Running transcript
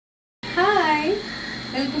Hi,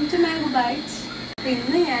 welcome to my bites.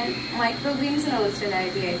 ഇന്ന് ഞാൻ മൈക്രോഗ്രീൻസിനെ കുറിച്ചൊരു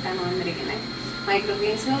ഐഡിയ ആയിട്ടാണ് വന്നിരിക്കുന്നത്.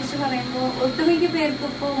 മൈക്രോഗ്രീൻസിനെ കുറിച്ച് പറയുമ്പോൾ ഒട്ടുമിക്ക പേർക്ക്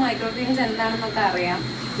ഇപ്പോൾ മൈക്രോഗ്രീൻസ് എന്താണെന്നൊക്കെ അറിയാം.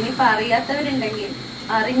 ഇനിയിപ്പോൾ അറിയാത്തവരുണ്ടെങ്കിൽ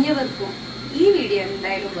അറിഞ്ഞവർക്കും ഈ വീഡിയോ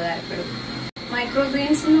എന്തായാലും ഉപകാരപ്പെടും.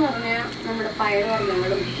 മൈക്രോഗ്രീൻസ് എന്ന് പറഞ്ഞാൽ നമ്മുടെ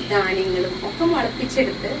പയറുവർഗ്ഗങ്ങളും ധാന്യങ്ങളും ഒക്കെ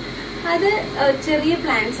മുളപ്പിച്ചെടുത്ത് അത് ചെറിയ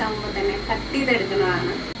പ്ലാന്റ്സ് ആകുമ്പോൾ തന്നെ കട്ട്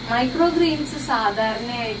ചെയ്തെടുക്കുന്നതാണ്. മൈക്രോഗ്രീൻസ്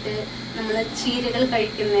സാധാരണയായിട്ട് നമ്മൾ ചീരകൾ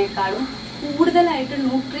കഴിക്കുന്നതിനേക്കാളും കൂടുതലായിട്ട്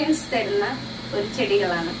ന്യൂട്രിയൻസ് തരുന്ന ഒരു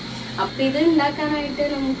ചെടികളാണ്. അപ്പൊ ഇത് ഉണ്ടാക്കാനായിട്ട്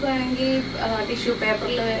നമുക്ക് വേണമെങ്കിൽ ടിഷ്യൂ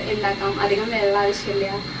പേപ്പറിൽ ഉണ്ടാക്കാം. അധികം വെള്ളം ആവശ്യമില്ല,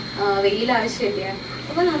 വെയിൽ ആവശ്യമില്ല.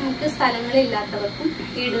 അപ്പൊ നമുക്ക് സ്ഥലങ്ങളില്ലാത്തവർക്കും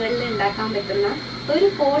വീടുകളിൽ ഉണ്ടാക്കാൻ പറ്റുന്ന ഒരു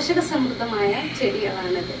പോഷക സമൃദ്ധമായ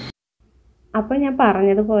ചെടികളാണിത്. അപ്പോൾ ഞാൻ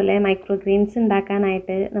പറഞ്ഞതുപോലെ മൈക്രോഗ്രീൻസ്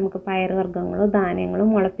ഉണ്ടാക്കാനായിട്ട് നമുക്ക് പയറുവർഗ്ഗങ്ങളോ ധാന്യങ്ങളോ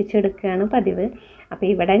മുളപ്പിച്ചെടുക്കുകയാണ് പതിവ്. അപ്പോൾ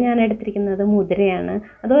ഇവിടെ ഞാൻ എടുത്തിരിക്കുന്നത് മുതിരയാണ്.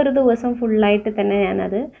 അത് ഒരു ദിവസം ഫുള്ളായിട്ട് തന്നെ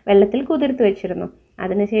ഞാനത് വെള്ളത്തിൽ കുതിർത്ത് വെച്ചിരുന്നു.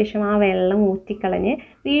 അതിനുശേഷം ആ വെള്ളം ഊറ്റിക്കളഞ്ഞ്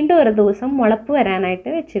വീണ്ടും ഒരു ദിവസം മുളപ്പ് വരാനായിട്ട്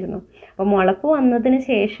വെച്ചിരുന്നു. അപ്പോൾ മുളപ്പ് വന്നതിന്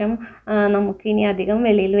ശേഷം നമുക്കിനി അധികം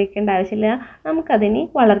വെളിയിൽ വെക്കേണ്ട ആവശ്യമില്ല, നമുക്കതിനി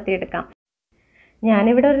വളർത്തിയെടുക്കാം.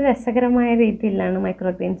 ഞാനിവിടെ ഒരു രസകരമായ രീതിയിലാണ്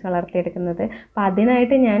മൈക്രോഗ്രീൻസ് വളർത്തിയെടുക്കുന്നത്. അപ്പോൾ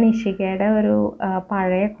അതിനായിട്ട് ഞാൻ ഇഷികയുടെ ഒരു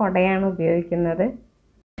പഴയ കുടയാണ് ഉപയോഗിക്കുന്നത്.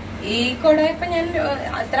 ഈ കുട ഇപ്പം ഞാൻ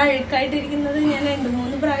അത്ര അഴുക്കായിട്ടിരിക്കുന്നത് ഞാൻ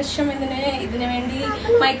 2-3 പ്രാവശ്യം ഇതിനു വേണ്ടി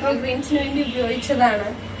മൈക്രോഗ്രീൻസിന് വേണ്ടി ഉപയോഗിച്ചതാണ്.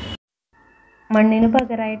 മണ്ണിന്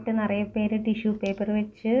പകരമായിട്ട് നിറയെ പേര് ടിഷ്യൂ പേപ്പർ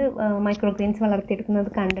വെച്ച് മൈക്രോഗ്രീൻസ് വളർത്തിയെടുക്കുന്നത്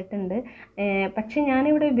കണ്ടിട്ടുണ്ട്. പക്ഷെ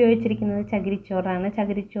ഞാനിവിടെ ഉപയോഗിച്ചിരിക്കുന്നത് ചകിരിച്ചോറാണ്.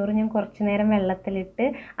 ചകിരിച്ചോറ് ഞാൻ കുറച്ച് നേരം വെള്ളത്തിലിട്ട്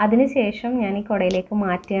അതിനുശേഷം ഞാൻ ഈ കുടയിലേക്ക്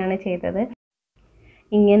മാറ്റുകയാണ് ചെയ്തത്.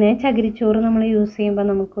 ഇങ്ങനെ ചകിരിച്ചോറ് നമ്മൾ യൂസ് ചെയ്യുമ്പോൾ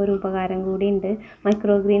നമുക്കൊരു ഉപകാരം കൂടിയുണ്ട്.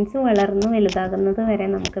 മൈക്രോഗ്രീൻസ് വളർന്ന് വലുതാകുന്നത് വരെ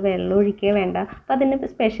നമുക്ക് വെള്ളം ഒഴിക്കുക വേണ്ട. അപ്പോൾ അതിന്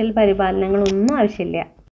സ്പെഷ്യൽ പരിപാലനങ്ങളൊന്നും ആവശ്യമില്ല.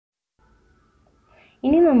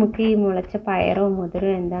 ഇനി നമുക്ക് ഈ മുളച്ച പയറോ മുതിരോ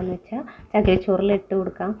എന്താണെന്ന് വെച്ചാൽ ചകിരിച്ചോറിൽ ഇട്ട്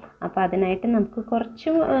കൊടുക്കാം. അപ്പോൾ അതിനായിട്ട് നമുക്ക്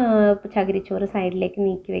കുറച്ച് ചകിരിച്ചോറ് സൈഡിലേക്ക്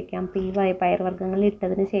നീക്കി വെക്കാം. ഈ പയറുവർഗ്ഗങ്ങൾ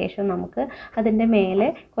ഇട്ടതിന് ശേഷം നമുക്ക് അതിൻ്റെ മേലെ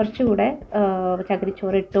കുറച്ചുകൂടെ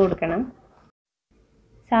ചകിരിച്ചോറ് ഇട്ട് കൊടുക്കണം.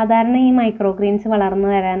 സാധാരണ ഈ മൈക്രോഗ്രീൻസ് വളർന്നു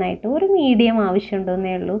വരാനായിട്ട് ഒരു മീഡിയം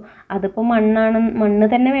ആവശ്യമുണ്ടെന്നേ ഉള്ളൂ. അതിപ്പോൾ മണ്ണ്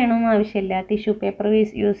തന്നെ വേണമെന്ന് ആവശ്യമില്ല. ടിഷ്യൂ പേപ്പർ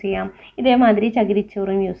യൂസ് ചെയ്യാം, ഇതേമാതിരി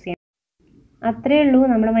ചകിരിച്ചോറും യൂസ് ചെയ്യാം. അത്രയേ ഉള്ളൂ.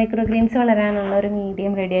 നമ്മുടെ മൈക്രോഗ്രീൻസ് വളരാനുള്ള ഒരു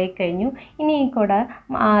മീഡിയം റെഡി ആയി കഴിഞ്ഞു. ഇനി ഈ കുട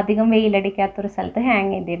അധികം വെയിലടിക്കാത്തൊരു സ്ഥലത്ത്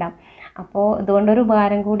ഹാങ് ചെയ്തിടാം. അപ്പോൾ ഇതുകൊണ്ടൊരു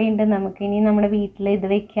ഉപകാരം കൂടിയുണ്ട്. നമുക്കിനി നമ്മുടെ വീട്ടിൽ ഇത്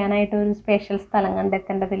വെക്കാനായിട്ട് ഒരു സ്പെഷ്യൽ സ്ഥലം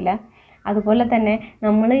കണ്ടെത്തേണ്ടതില്ല. അതുപോലെ തന്നെ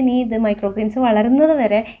നമ്മൾ ഇനി ഇത് മൈക്രോഗ്രീൻസ് വളരുന്നത്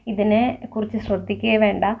വരെ ഇതിനെ കുറിച്ച് ശ്രദ്ധിക്കുകയേ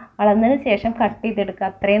വേണ്ട. വളർന്നതിന് ശേഷം കട്ട് ചെയ്തെടുക്കുക,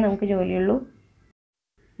 അത്രയേ നമുക്ക് ജോലിയുള്ളൂ.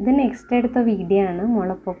 ഇത് നെക്സ്റ്റ് എടുത്ത വീഡിയോ ആണ്.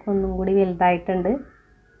 മുളപ്പൊക്കെ ഒന്നും കൂടി വലുതായിട്ടുണ്ട്.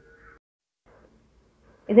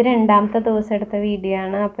 ഇത് 2ാമത്തെ ദിവസം എടുത്ത വീഡിയോ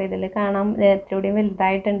ആണ്. അപ്പോൾ ഇതിൽ കാണാം ഇത്തിരി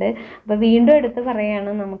വലുതായിട്ടുണ്ട്. അപ്പോൾ വീണ്ടും എടുത്ത്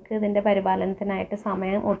പറയുകയാണ്, നമുക്ക് ഇതിൻ്റെ പരിപാലനത്തിനായിട്ട്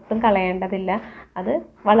സമയം ഒട്ടും കളയേണ്ടതില്ല. അത്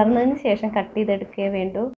വളർന്നതിന് ശേഷം കട്ട് ചെയ്തെടുക്കുകയേ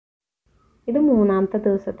വേണ്ടൂ. ഇത് 3ാമത്തെ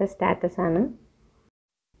ദിവസത്തെ സ്റ്റാറ്റസ് ആണ്.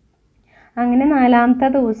 അങ്ങനെ 4ാമത്തെ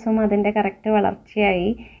ദിവസം അതിൻ്റെ കറക്റ്റ് വളർച്ചയായി.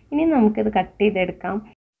 ഇനി നമുക്കിത് കട്ട് ചെയ്തെടുക്കാം.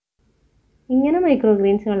 ഇങ്ങനെ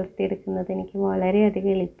മൈക്രോഗ്രീൻസ് വളർത്തിയെടുക്കുന്നത് എനിക്ക്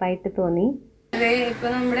വളരെയധികം എളുപ്പമായിട്ട് തോന്നി. ഇപ്പൊ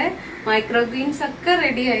നമ്മുടെ മൈക്രോഗ്രീൻസ് ഒക്കെ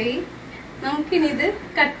റെഡിയായി. നമുക്കിനി ഇത്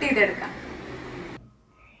കട്ട് ചെയ്തെടുക്കാം.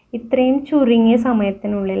 ഇത്രയും ചുരുങ്ങിയ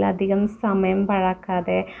സമയത്തിനുള്ളിൽ അധികം സമയം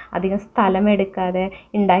പഴക്കാതെ അധികം സ്ഥലമെടുക്കാതെ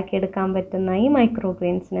ഉണ്ടാക്കിയെടുക്കാൻ പറ്റുന്ന ഈ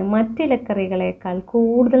മൈക്രോഗ്രീൻസിന് മറ്റ് ഇലക്കറികളേക്കാൾ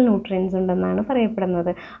കൂടുതൽ ന്യൂട്രിയൻസ് ഉണ്ടെന്നാണ്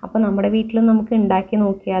പറയപ്പെടുന്നത്. അപ്പോൾ നമ്മുടെ വീട്ടിലും നമുക്ക് ഉണ്ടാക്കി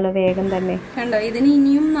നോക്കിയാലോ വേഗം തന്നെ. കണ്ടോ, ഇതിന്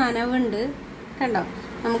ഇനിയും നനവുണ്ട്. കണ്ടോ,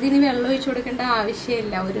 നമുക്കിനി വെള്ളം ഒഴിച്ചു കൊടുക്കേണ്ട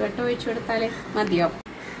ആവശ്യമില്ല. ഒരു വട്ടം ഒഴിച്ചു കൊടുത്താലേ മതിയാവും.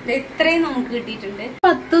 ഇത് ഇത്രയും നമുക്ക് കിട്ടിയിട്ടുണ്ട്.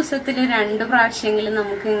 10 ദിവസത്തിൽ 2 പ്രാവശ്യമെങ്കിലും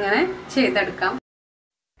നമുക്ക് ഇങ്ങനെ ചെയ്തെടുക്കാം.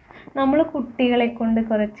 നമ്മൾ കുട്ടികളെ കൊണ്ട്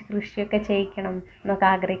കുറച്ച് കൃഷിയൊക്കെ ചെയ്യിക്കണം എന്നൊക്കെ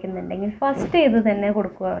ആഗ്രഹിക്കുന്നുണ്ടെങ്കിൽ ഫസ്റ്റ് ഇത് തന്നെ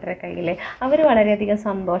കൊടുക്കുക അവരുടെ കയ്യിൽ. അവർ വളരെയധികം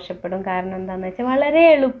സന്തോഷപ്പെടും. കാരണം എന്താണെന്ന് വെച്ചാൽ വളരെ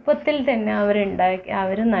എളുപ്പത്തിൽ തന്നെ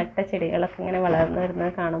അവർ നട്ട ചെടികളൊക്കെ ഇങ്ങനെ വളർന്നു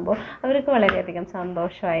വരുന്നത് കാണുമ്പോൾ അവർക്ക് വളരെയധികം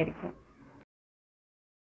സന്തോഷമായിരിക്കും.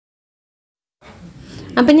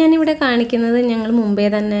 അപ്പം ഞാനിവിടെ കാണിക്കുന്നത് ഞങ്ങൾ മുമ്പേ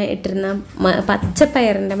തന്നെ ഇട്ടിരുന്ന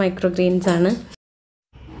പച്ചപ്പയറിൻ്റെ മൈക്രോഗ്രീൻസ് ആണ്.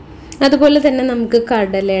 അതുപോലെ തന്നെ നമുക്ക്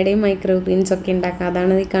കടലയുടെയും മൈക്രോഗ്രീൻസ് ഒക്കെ ഉണ്ടാക്കാം.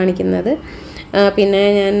 അതാണ് ഈ കാണിക്കുന്നത്. പിന്നെ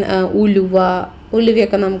ഞാൻ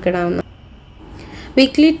ഉലുവയൊക്കെ നമുക്കിടാവുന്ന.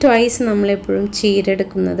 വീക്ക്ലി ട്വൈസ് നമ്മളെപ്പോഴും ചീര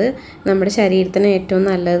എടുക്കുന്നത് നമ്മുടെ ശരീരത്തിന് ഏറ്റവും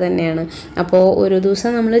നല്ലത് തന്നെയാണ്. അപ്പോൾ ഒരു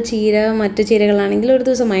ദിവസം നമ്മൾ മറ്റു ചീരകളാണെങ്കിൽ ഒരു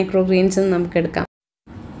ദിവസം മൈക്രോഗ്രീൻസ് നമുക്കെടുക്കാം.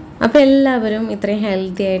 അപ്പോൾ എല്ലാവരും ഇത്രയും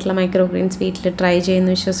ഹെൽത്തി ആയിട്ടുള്ള മൈക്രോഗ്രീൻസ് വീട്ടിൽ ട്രൈ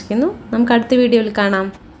ചെയ്യുമെന്ന് വിശ്വസിക്കുന്നു. നമുക്ക് അടുത്ത വീഡിയോയിൽ കാണാം.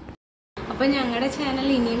 അപ്പോൾ ഞങ്ങളുടെ ചാനൽ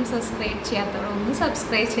ഇനിയും സബ്സ്ക്രൈബ് ചെയ്യാത്തവർ ഒന്ന്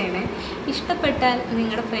സബ്സ്ക്രൈബ് ചെയ്യണേ. ഇഷ്ടപ്പെട്ടാൽ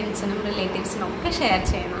നിങ്ങളുടെ ഫ്രണ്ട്സിനും റിലേറ്റീവ്സിനും ഒക്കെ ഷെയർ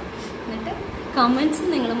ചെയ്യണം. എന്നിട്ട് കമൻറ്റ്സ്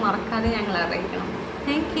നിങ്ങൾ മറക്കാതെ ഞങ്ങളെ അറിയിക്കണം.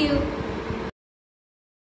 Thank you.